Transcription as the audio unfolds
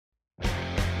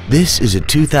This is a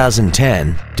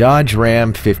 2010 Dodge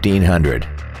Ram 1500.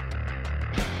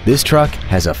 This truck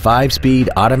has a 5-speed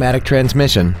automatic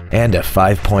transmission and a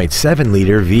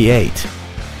 5.7-liter V8.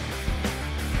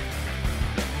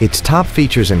 Its top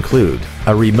features include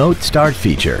a remote start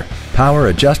feature, power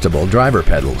adjustable driver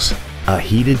pedals, a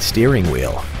heated steering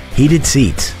wheel, heated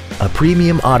seats, a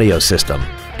premium audio system,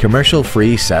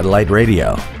 commercial-free satellite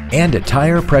radio, and a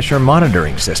tire pressure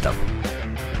monitoring system.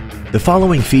 The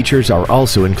following features are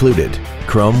also included: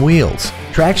 chrome wheels,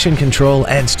 traction control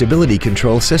and stability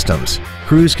control systems,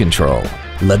 cruise control,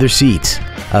 leather seats,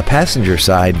 a passenger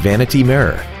side vanity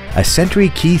mirror, a Sentry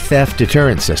key theft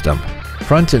deterrent system,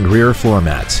 front and rear floor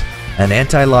mats, an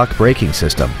anti-lock braking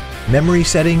system, memory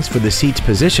settings for the seat's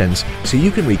positions so you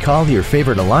can recall your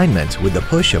favorite alignment with the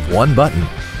push of one button,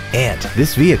 and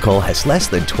this vehicle has less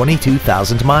than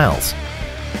 22,000 miles.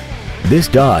 This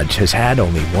Dodge has had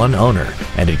only one owner,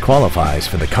 and it qualifies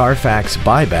for the Carfax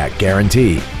buyback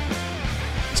guarantee.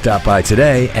 Stop by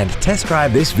today and test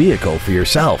drive this vehicle for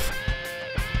yourself.